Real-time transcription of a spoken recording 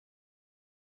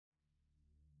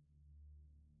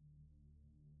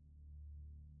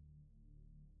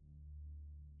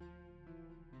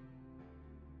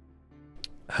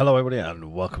Hello everybody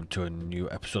and welcome to a new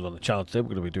episode on the channel. Today we're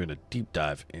going to be doing a deep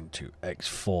dive into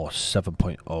X4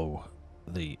 7.0,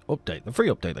 the update, the free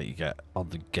update that you get on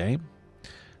the game.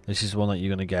 This is the one that you're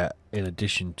going to get in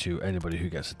addition to anybody who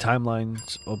gets a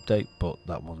timelines update, but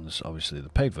that one's obviously the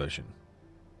paid version.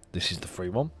 This is the free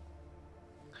one.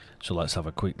 So let's have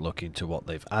a quick look into what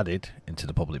they've added into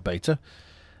the public beta.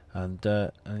 And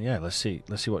yeah, let's see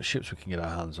what ships we can get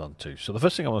our hands on to. So the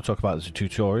first thing I want to talk about is the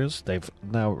tutorials. They've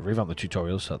now revamped the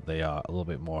tutorials so that they are a little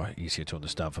bit more easier to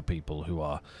understand for people who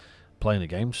are playing the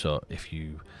game. So if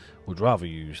you would rather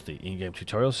use the in-game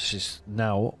tutorials, this is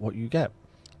now what you get.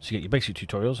 So you get your basic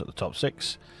tutorials at the top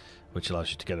 6, which allows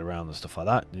you to get around and stuff like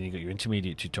that. Then you got your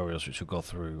intermediate tutorials, which will go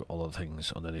through all of the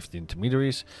things underneath the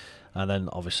intermediaries, and then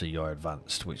obviously your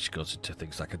advanced, which goes into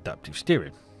things like adaptive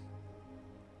steering.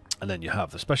 And then you have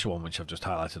the special one, which I've just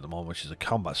highlighted at the moment, which is a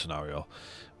combat scenario,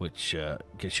 which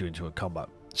gets you into a combat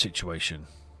situation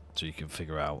so you can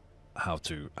figure out how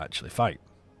to actually fight.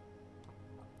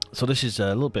 So this is a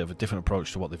little bit of a different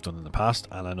approach to what they've done in the past,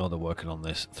 and I know they're working on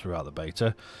this throughout the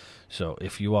beta. So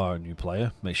if you are a new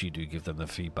player, make sure you do give them the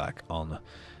feedback on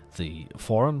the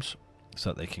forums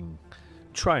so that they can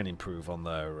try and improve on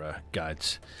their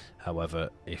guides.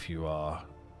 However, if you are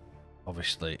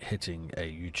obviously hitting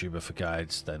a YouTuber for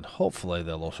guides, then hopefully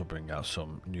they'll also bring out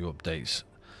some new updates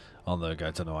on their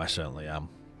guides. I know I certainly am,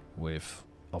 with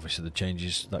obviously the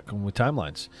changes that come with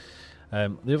timelines.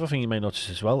 The other thing you may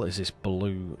notice as well is this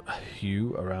blue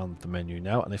hue around the menu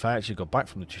now, and if I actually go back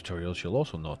from the tutorials, you'll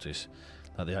also notice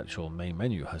that the actual main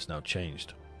menu has now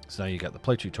changed. So now you get the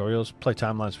play tutorials, play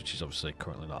timelines, which is obviously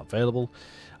currently not available,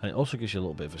 and it also gives you a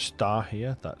little bit of a star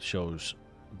here that shows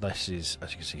this is,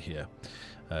 as you can see here,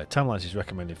 timelines is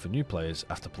recommended for new players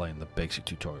after playing the basic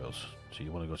tutorials. So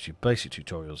you want to go to your basic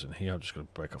tutorials in here. I'm just going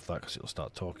to break off that because it'll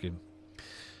start talking.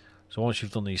 So once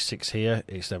you've done these 6 here,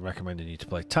 it's then recommending you to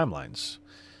play timelines.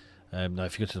 Now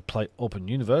if you go to the play open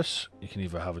universe, you can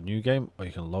either have a new game or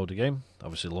you can load a game.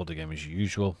 Obviously load a game as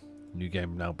usual. New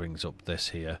game now brings up this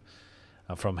here,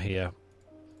 and from here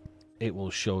it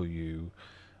will show you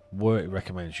where it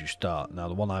recommends you start. Now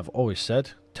the one I've always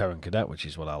said, Terran Cadet, which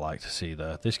is what I like to see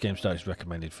there. This game start is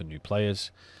recommended for new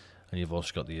players, and you've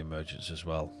also got the Emergence as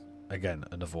well. Again,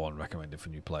 another one recommended for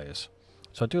new players.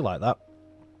 So I do like that.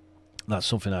 That's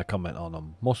something I comment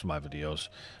on most of my videos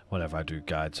whenever I do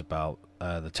guides about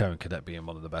the Terran Cadet being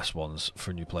one of the best ones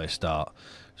for a new player start.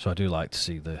 So I do like to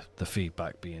see the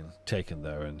feedback being taken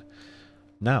there, and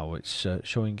now it's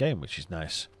showing game, which is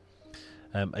nice.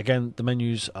 Again, the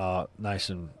menus are nice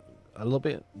and they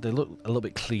look a little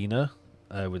bit cleaner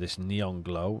with this neon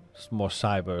glow. It's more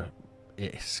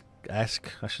cyber-esque,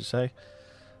 I should say.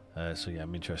 So yeah,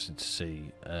 I'm interested to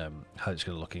see how it's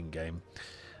going to look in game.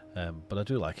 But I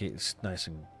do like it. It's nice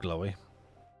and glowy.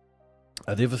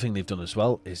 The other thing they've done as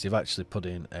well is they've actually put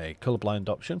in a colorblind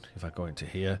option. If I go into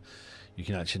here, you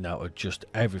can actually now adjust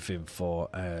everything for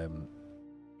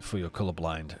your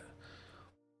colorblind,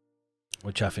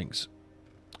 which I think's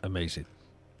amazing.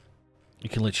 You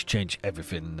can literally change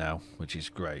everything now, which is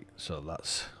great. So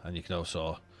that's, and you can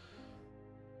also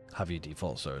have your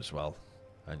defaults there as well,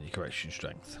 and your correction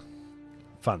strength.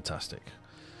 Fantastic.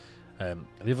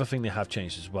 The other thing they have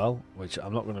changed as well, which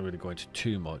I'm not going to really go into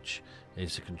too much,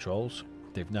 is the controls.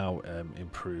 They've now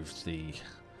improved the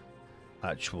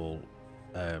actual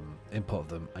input of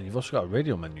them, and you've also got a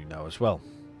radio menu now as well.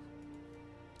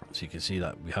 So you can see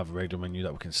that we have a radio menu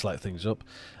that we can select things up.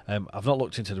 I've not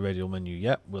looked into the radio menu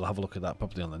yet. We'll have a look at that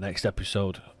probably on the next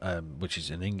episode, which is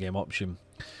an in-game option.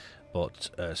 But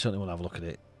certainly want to have a look at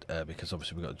it because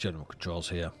obviously we've got general controls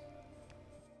here.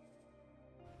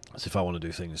 So if I want to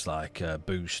do things like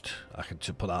boost, I can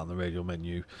put that on the radio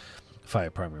menu, fire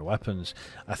primary weapons.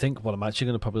 I think what I'm actually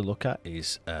going to probably look at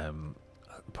is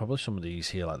probably some of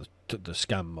these here, like the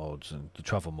scan modes and the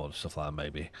travel mode, stuff like that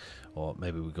maybe. Or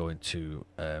maybe we go into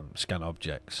scan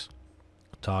objects,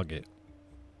 target.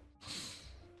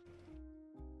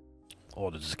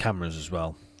 Or there's the cameras as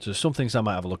well. So there's some things I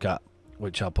might have a look at,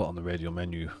 which I'll put on the radio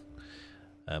menu.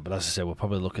 But as I say, we'll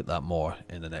probably look at that more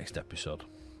in the next episode.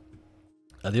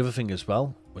 And the other thing as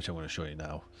well, which I'm going to show you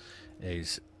now,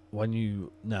 is when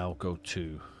you now go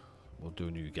to, we'll do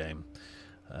a new game.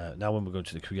 Now when we go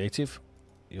to the creative,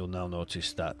 you'll now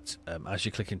notice that as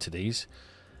you click into these,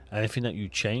 anything that you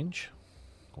change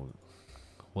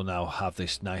will now have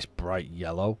this nice bright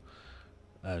yellow.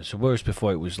 So whereas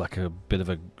before it was like a bit of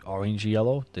a orangey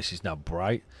yellow, this is now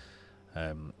bright.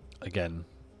 Again,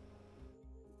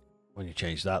 when you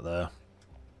change that there,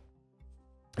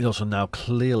 it also now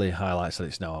clearly highlights that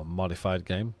it's now a modified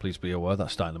game. Please be aware that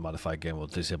starting a modified game will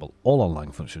disable all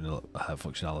online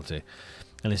functionality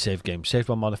Any save game saved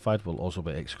or modified will also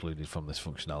be excluded from this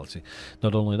functionality.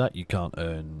 Not only that, you can't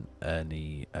earn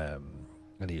any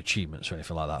achievements or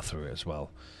anything like that through it as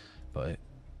well. But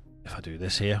if I do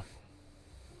this here,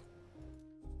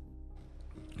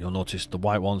 you'll notice the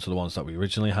white ones are the ones that we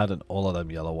originally had, and all of them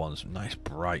yellow ones, nice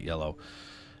bright yellow,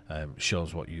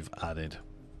 shows what you've added,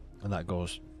 and that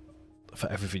goes for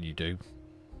everything you do.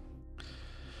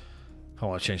 If I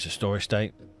want to change the story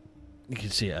state, you can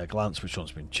see at a glance which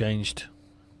one's been changed.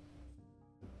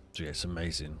 So yeah, it's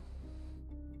amazing.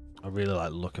 I really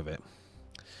like the look of it.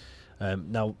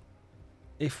 Now,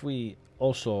 if we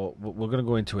also, we're going to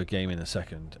go into a game in a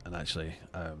second, and actually,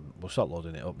 we'll start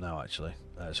loading it up now. Actually,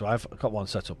 so I've got one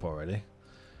set up already.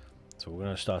 So we're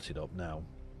going to start it up now.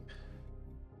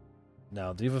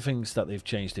 Now, the other things that they've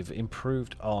changed, they've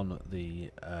improved on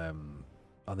the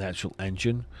actual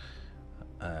engine,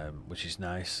 which is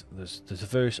nice. There's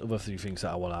various other few things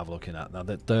that I want to have a look at. Now,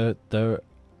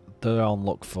 they're on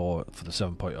look for the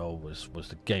 7.0 was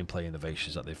the gameplay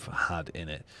innovations that they've had in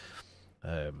it.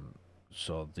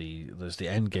 So there's the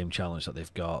end game challenge that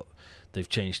they've got. They've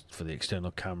changed for the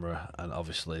external camera, and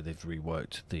obviously they've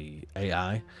reworked the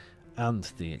AI and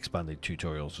the expanded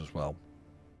tutorials as well,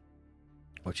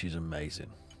 which is amazing.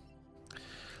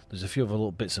 There's a few other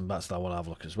little bits and bats that I want to have a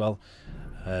look as well.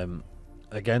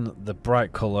 Again, the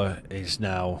bright colour is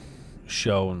now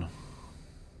shown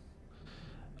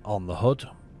on the HUD.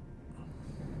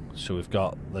 So we've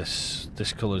got this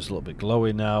colour is a little bit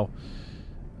glowy now.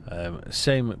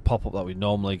 Same pop-up that we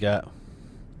normally get,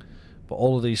 but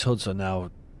all of these HUDs are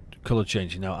now colour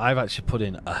changing. Now, I've actually put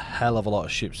in a hell of a lot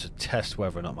of ships to test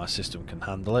whether or not my system can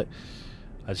handle it.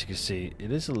 As you can see,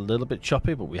 it is a little bit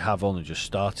choppy, but we have only just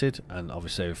started, and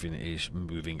obviously everything is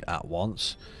moving at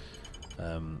once.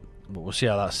 But we'll see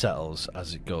how that settles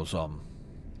as it goes on.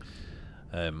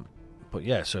 But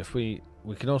yeah, so if we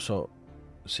can also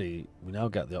see, we now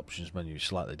get the options menu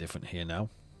slightly different here now.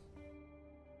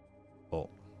 But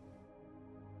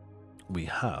we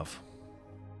have,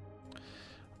 I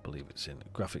believe it's in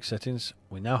graphic settings,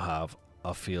 we now have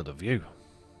our field of view,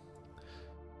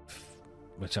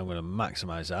 which I'm going to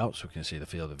maximize out so we can see the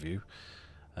field of view.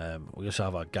 We also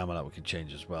have our gamma that we can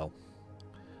change as well.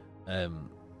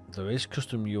 There is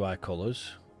custom UI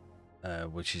colors,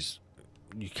 which is,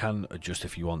 you can adjust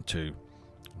if you want to,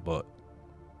 but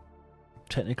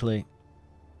technically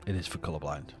it is for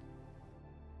colorblind.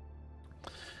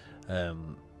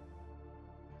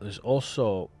 There's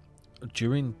also,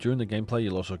 during the gameplay,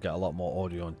 you'll also get a lot more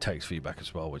audio and text feedback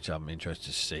as well, which I'm interested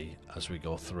to see as we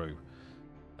go through.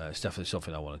 It's definitely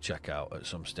something I want to check out at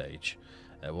some stage.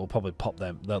 We'll probably pop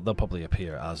them, they'll probably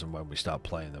appear as and when we start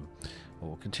playing them. But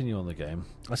we'll continue on the game.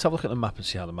 Let's have a look at the map and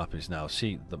see how the map is now.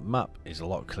 See, the map is a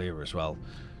lot clearer as well.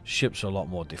 Ships are a lot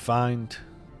more defined.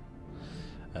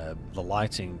 The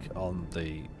lighting on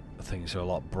the things are a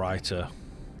lot brighter.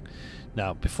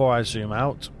 Now, before I zoom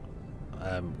out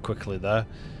quickly there,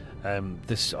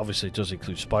 this obviously does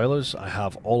include spoilers. I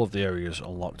have all of the areas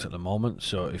unlocked at the moment,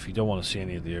 so if you don't want to see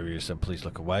any of the areas, then please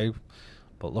look away.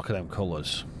 But look at them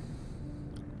colours.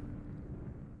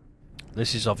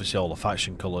 This is obviously all the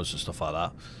faction colours and stuff like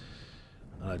that.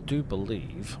 And I do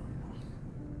believe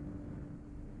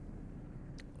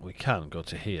we can go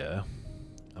to here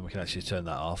and we can actually turn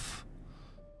that off.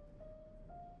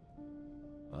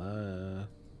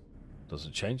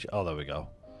 Doesn't change. Oh, there we go.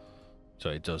 So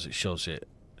it does. It shows it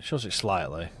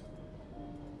slightly.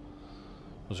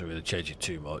 Doesn't really change it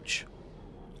too much.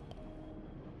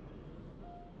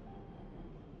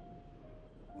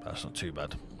 That's not too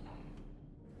bad.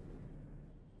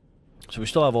 So we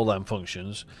still have all them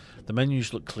functions. The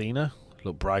menus look cleaner,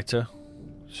 look brighter.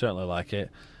 Certainly like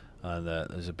it. And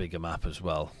there's a bigger map as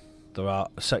well. There are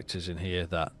sectors in here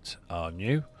that are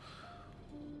new.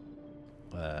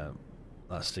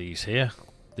 That's these here.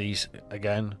 These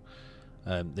again,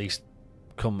 these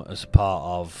come as part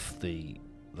of the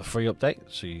free update,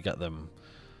 so you get them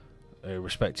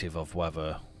irrespective of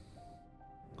whether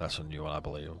that's a new one, I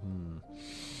believe.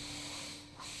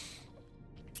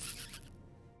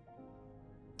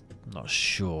 Not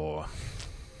sure.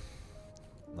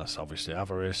 That's obviously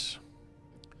Avarice.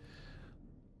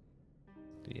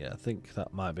 Yeah, I think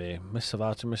that might be Mists of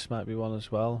Artemis, might be one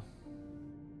as well.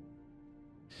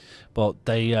 But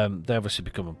they obviously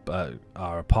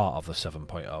are a part of the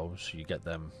 7.0, so you get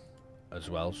them as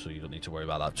well, so you don't need to worry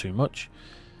about that too much.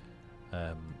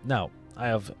 Now, I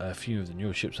have a few of the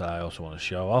newer ships that I also want to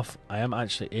show off. I am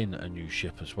actually in a new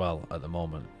ship as well at the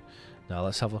moment. Now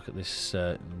let's have a look at this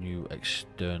new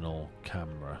external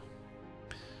camera.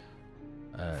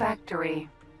 Factory.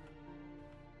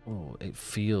 Oh, it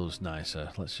feels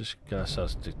nicer. Let's just get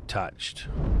ourselves detached.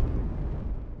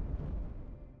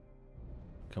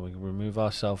 Can we remove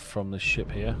ourselves from the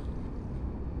ship here?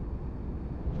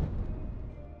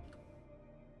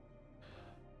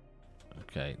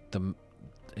 Okay,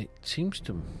 it seems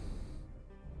to...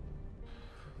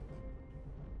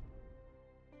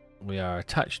 We are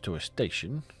attached to a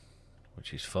station,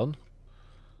 which is fun.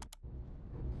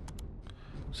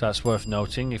 So that's worth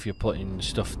noting if you're putting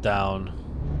stuff down.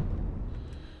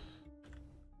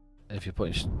 If you're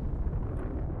putting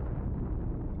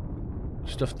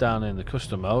stuff down in the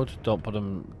custom mode, don't put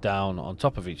them down on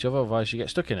top of each other, otherwise you get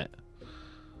stuck in it.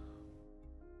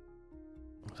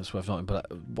 That's worth noting. But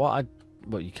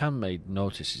what you can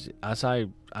notice is as I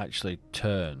actually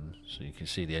turn, so you can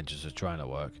see the edges are trying to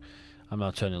work. I'm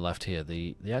now turning left here.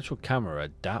 The actual camera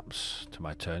adapts to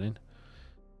my turning,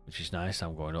 which is nice.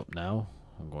 I'm going up now.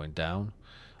 I'm going down.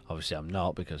 Obviously I'm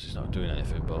not because it's not doing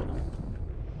anything, but...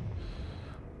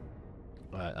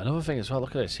 Right, another thing as well,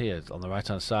 look at this here. On the right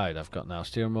hand side, I've got now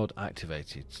steering mode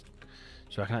activated.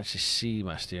 So I can actually see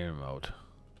my steering mode.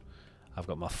 I've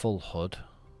got my full HUD.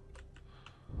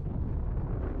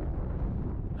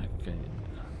 Okay.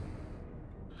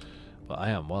 But I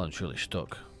am well and truly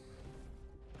stuck.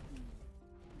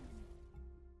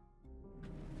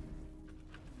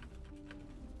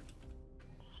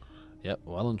 Yep,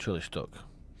 well and truly stuck.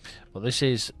 But this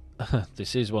is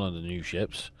this is one of the new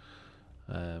ships.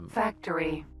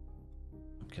 Factory.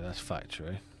 Okay, that's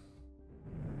factory.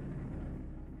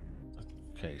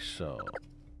 Okay, so...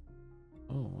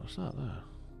 Oh, what's that there?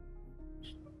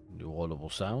 New audible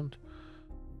sound.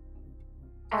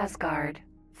 Asgard.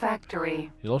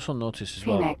 Factory. You'll also notice as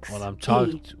Phoenix, well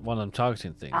when I'm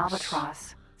targeting things.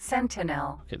 Albatross.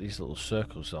 Sentinel. Get these little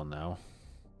circles on now.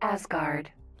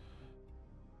 Asgard.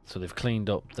 So they've cleaned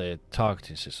up their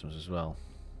targeting systems as well.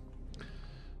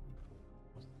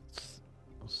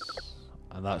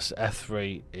 And that's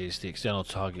F3 is the external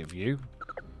target view.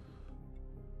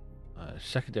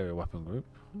 Secondary weapon group.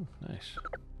 Ooh, nice.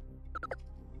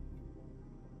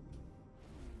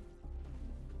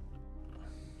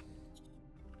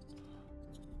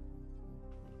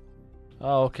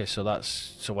 Oh, okay. So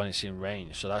when it's in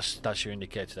range. So that's your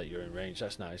indicator that you're in range.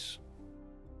 That's nice.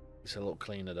 It's a little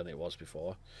cleaner than it was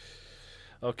before.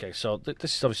 Okay, so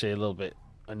this is obviously a little bit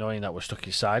annoying that we're stuck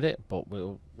inside it, but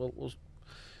we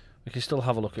can still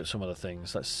have a look at some of the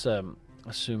things. Let's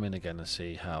zoom in again and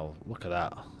see how. Look at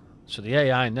that. So the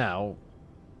AI now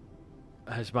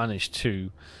has managed to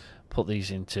put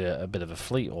these into a bit of a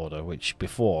fleet order, which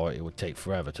before it would take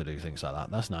forever to do things like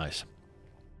that. That's nice.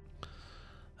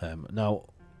 Now,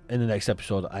 in the next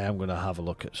episode, I am going to have a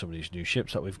look at some of these new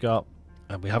ships that we've got.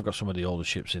 And we have got some of the older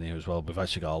ships in here as well. We've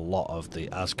actually got a lot of the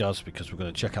Asgards because we're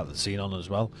going to check out the Xenon as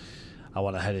well. I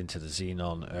want to head into the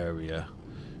Xenon area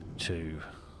to...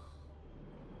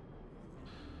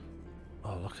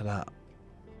 Oh, look at that.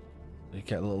 You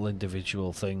get little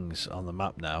individual things on the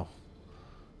map now.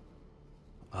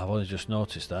 I've only just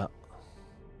noticed that.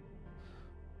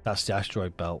 That's the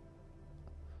asteroid belt.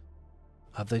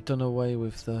 Have they done away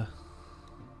with the...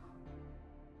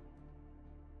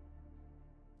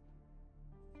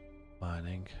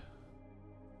 mining?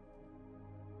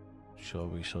 Show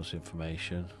resource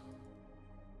information.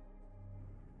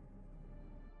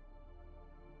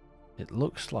 It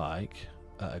looks like,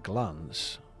 at a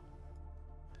glance,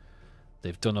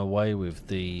 they've done away with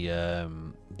the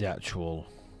actual,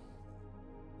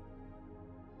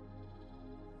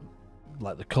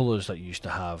 like the colours that you used to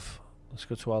have. Let's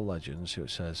go to our legend and see what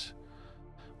it says.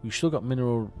 We've still got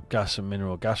mineral gas and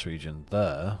mineral gas region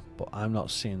there, but I'm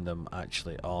not seeing them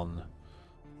actually on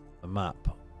the map,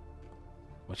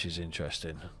 which is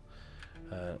interesting.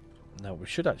 Now we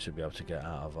should actually be able to get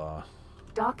out of our...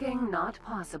 Docking not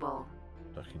possible.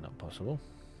 Docking not possible.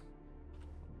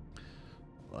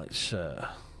 Let's... Okay,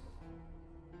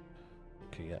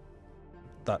 yeah.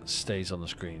 That stays on the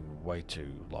screen way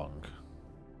too long.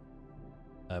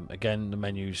 Again, the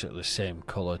menus are the same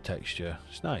colour texture.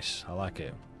 It's nice, I like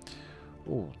it.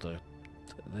 Oh,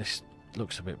 this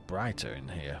looks a bit brighter in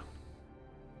here.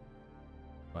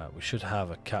 Right, we should have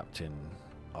a captain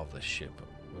of this ship.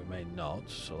 We may not,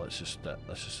 so let's just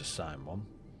assign one.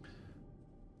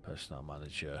 Personnel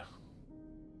manager,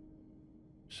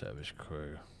 service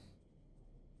crew.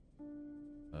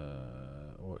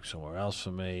 Work somewhere else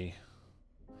for me.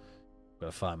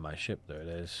 Gotta find my ship. There it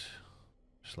is.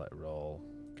 Select role,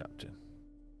 captain.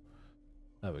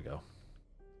 There we go.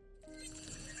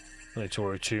 Don't need to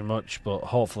worry too much, but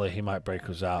hopefully he might break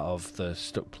us out of the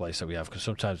stuck place that we have, because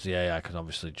sometimes the AI can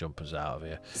obviously jump us out of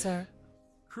here. Sir.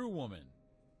 Crewwoman.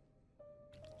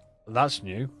 That's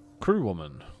new.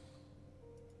 Crewwoman.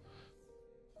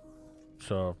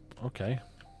 So, okay.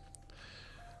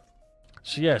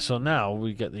 So yeah, so now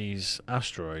we get these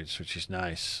asteroids, which is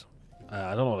nice.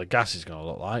 I don't know what the gas is going to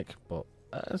look like, but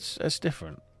it's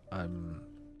different. I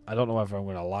don't know whether I'm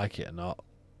going to like it or not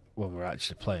when we're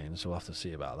actually playing, so we'll have to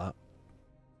see about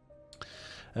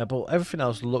that. But everything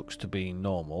else looks to be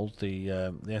normal.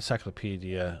 The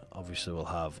encyclopedia obviously will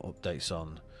have updates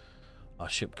on our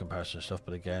ship comparison stuff,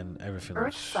 but again,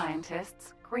 Earth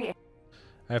scientists create.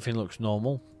 everything looks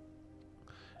normal.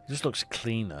 It just looks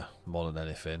cleaner more than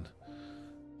anything.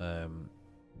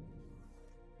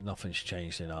 Nothing's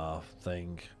changed in our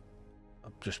thing.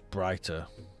 Just brighter.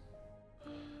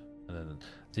 And then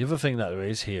the other thing that there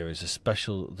is here is the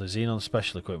Xenon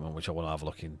special equipment, which I want to have a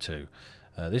look into.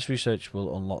 This research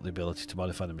will unlock the ability to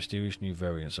modify the mysterious new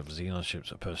variants of Xenon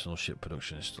ships at personal ship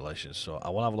production installations. So I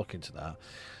want to have a look into that.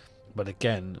 But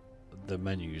again, the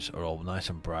menus are all nice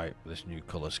and bright with this new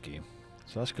colour scheme.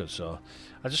 So that's good. So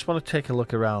I just want to take a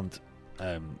look around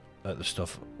at the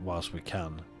stuff whilst we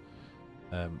can.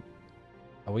 Are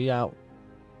we out?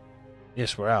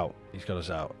 Yes, we're out. He's got us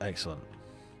out. Excellent.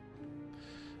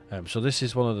 So this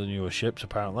is one of the newer ships,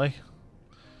 apparently.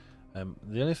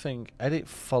 The only thing, edit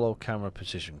follow camera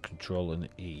position, Control and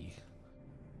E.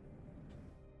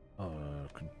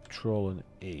 Control and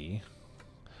E.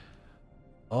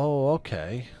 Oh,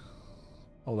 okay.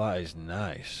 Oh, that is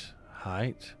nice.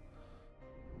 Height.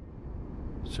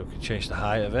 So we can change the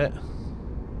height of it.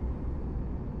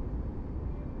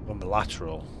 On the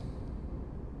lateral.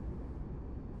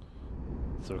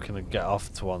 So we can get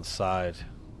off to one side.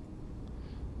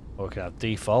 Or we can have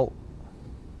default.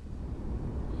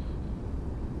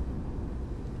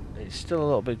 It's still a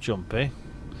little bit jumpy.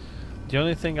 The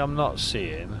only thing I'm not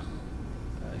seeing,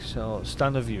 so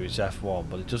standard view is F1,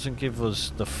 but it doesn't give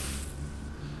us the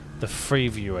free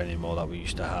view anymore that we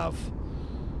used to have.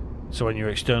 So when you're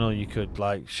external, you could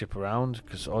like ship around,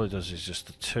 because all it does is just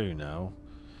the 2 now.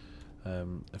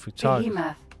 If we target,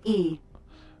 Behemoth E.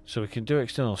 so we can do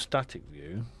external static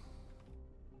view,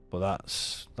 but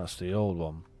that's the old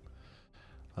one,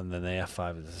 and then the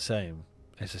F5 is the same.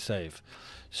 It's a save.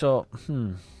 So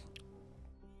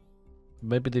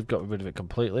maybe they've got rid of it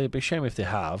completely. It'd be a shame if they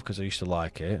have, because I used to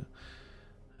like it.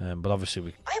 But obviously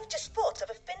we. I have just thought of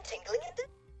a fin tingling in the.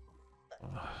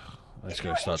 Let's If go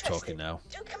you're start interested, talking now.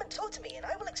 Do come and talk to me, and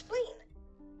I will explain.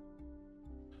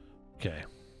 Okay.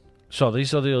 So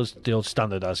these are the old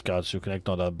standard Asgard, so you can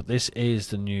ignore that. But this is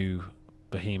the new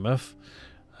Behemoth.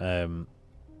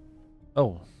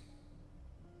 Oh.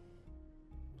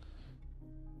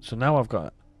 So now I've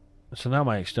got. So now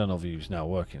my external view is now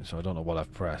working. So I don't know what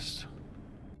I've pressed.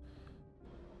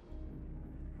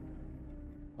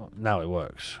 Oh, now it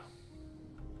works.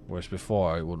 Whereas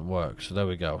before it wouldn't work. So there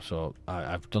we go. So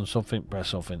I've done something, pressed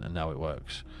something, and now it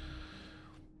works.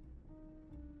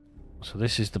 So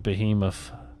this is the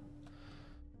Behemoth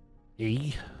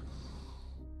E,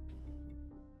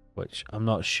 which I'm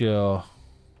not sure.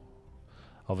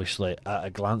 Obviously, at a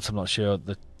glance, I'm not sure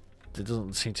that there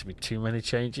doesn't seem to be too many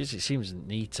changes. It seems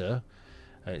neater.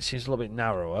 It seems a little bit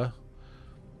narrower.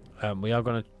 We are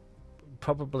going to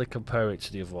probably compare it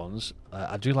to the other ones.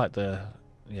 I do like the.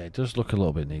 Yeah, it does look a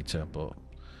little bit neater, but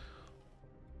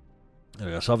there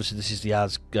we go. So obviously, this is the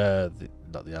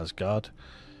not the Asgard.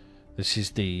 This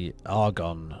is the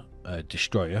Argon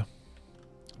destroyer.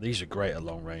 These are great at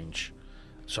long range,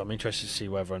 so I'm interested to see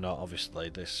whether or not, obviously,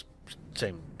 this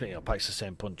same packs the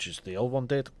same punch as the old one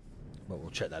did, but we'll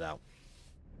check that out.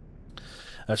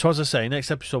 So as I say,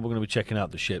 next episode we're going to be checking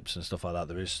out the ships and stuff like that.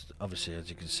 There is, obviously, as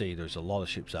you can see, there's a lot of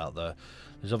ships out there.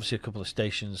 There's obviously a couple of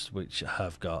stations which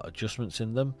have got adjustments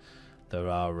in them. There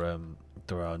are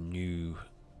new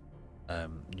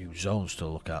zones to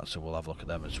look at, so we'll have a look at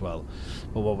them as well.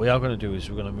 But what we are going to do is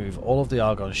we're going to move all of the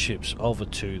Argon ships over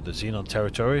to the Xenon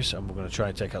territories, and we're going to try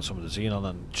and take out some of the Xenon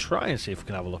and try and see if we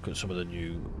can have a look at some of the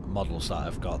new models that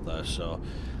I've got there. So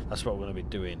that's what we're going to be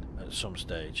doing at some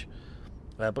stage.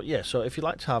 But yeah, so if you'd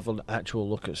like to have an actual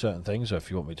look at certain things, or if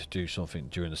you want me to do something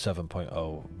during the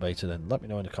 7.0 beta, then let me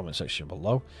know in the comment section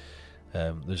below.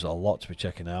 There's a lot to be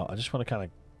checking out. I just want to kind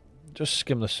of just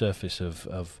skim the surface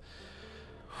of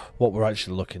what we're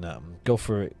actually looking at and go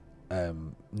through it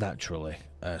naturally,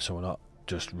 so we're not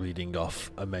just reading off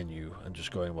a menu and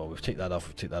just going, well, we've ticked that off,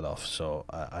 we've ticked that off. So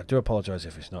I do apologise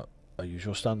if it's not a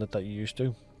usual standard that you're used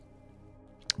to,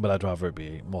 but I'd rather it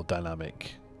be more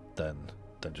dynamic than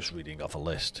just reading off a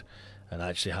list and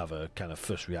actually have a kind of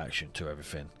first reaction to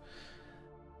everything.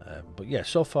 But yeah,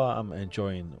 so far I'm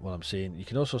enjoying what I'm seeing. You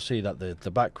can also see that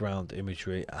the background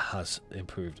imagery has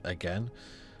improved again.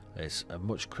 It's a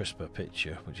much crisper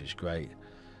picture, which is great.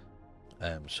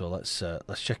 So let's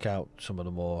check out some of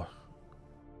the more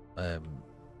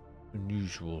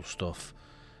unusual stuff.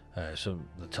 Some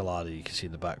the Talada you can see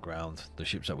in the background, the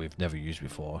ships that we've never used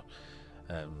before.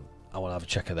 I want to have a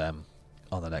check of them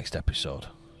on the next episode.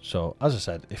 So, as I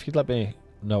said, if you'd let me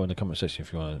know in the comment section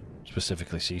if you want to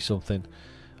specifically see something,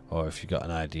 or if you got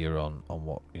an idea on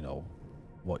what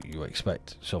what you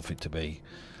expect something to be,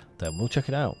 then we'll check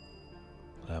it out.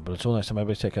 But until next time,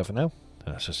 everybody take care for now,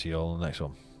 and I'll see you all in the next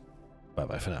one. Bye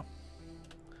bye for now.